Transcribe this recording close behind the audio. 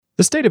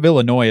The state of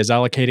Illinois is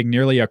allocating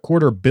nearly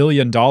 $250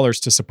 million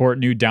to support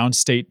new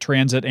downstate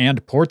transit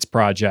and ports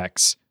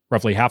projects.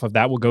 Roughly half of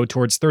that will go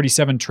towards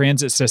 37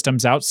 transit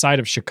systems outside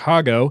of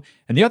Chicago,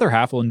 and the other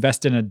half will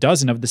invest in a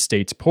dozen of the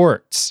state's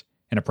ports.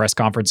 In a press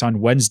conference on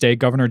Wednesday,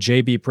 Governor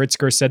J.B.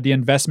 Pritzker said the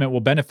investment will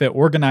benefit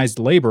organized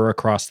labor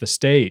across the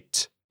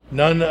state.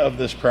 None of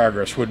this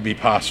progress would be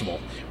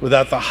possible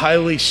without the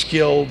highly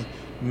skilled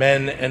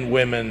men and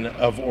women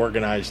of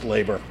organized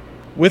labor.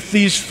 With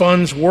these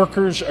funds,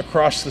 workers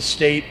across the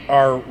state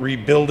are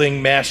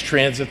rebuilding mass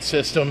transit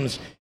systems.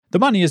 The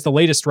money is the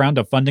latest round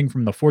of funding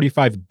from the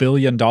 $45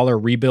 billion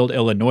Rebuild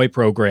Illinois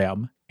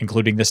program.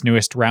 Including this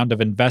newest round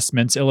of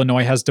investments,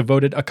 Illinois has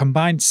devoted a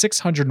combined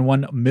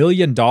 $601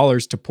 million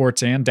to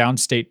ports and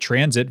downstate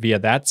transit via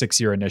that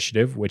 6-year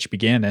initiative, which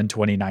began in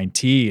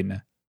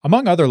 2019.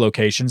 Among other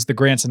locations, the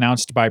grants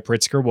announced by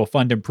Pritzker will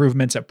fund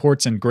improvements at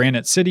ports in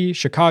Granite City,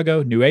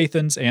 Chicago, New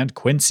Athens, and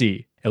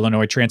Quincy.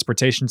 Illinois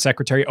Transportation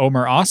Secretary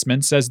Omer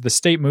Osman says the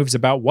state moves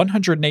about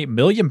 108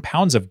 million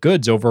pounds of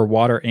goods over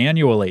water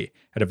annually,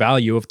 at a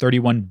value of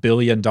 $31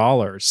 billion.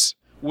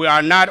 We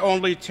are not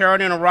only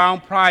turning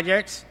around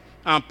projects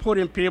and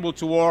putting people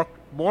to work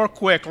more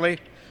quickly,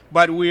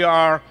 but we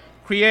are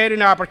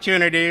creating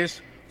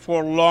opportunities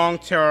for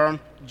long-term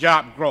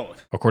job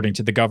growth. According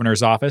to the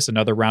governor's office,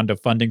 another round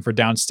of funding for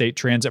downstate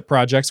transit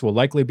projects will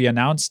likely be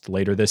announced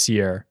later this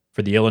year.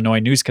 For the Illinois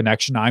News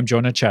Connection, I'm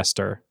Jonah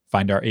Chester.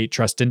 Find our 8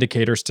 trust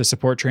indicators to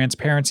support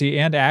transparency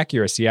and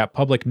accuracy at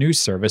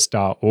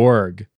publicnewsservice.org.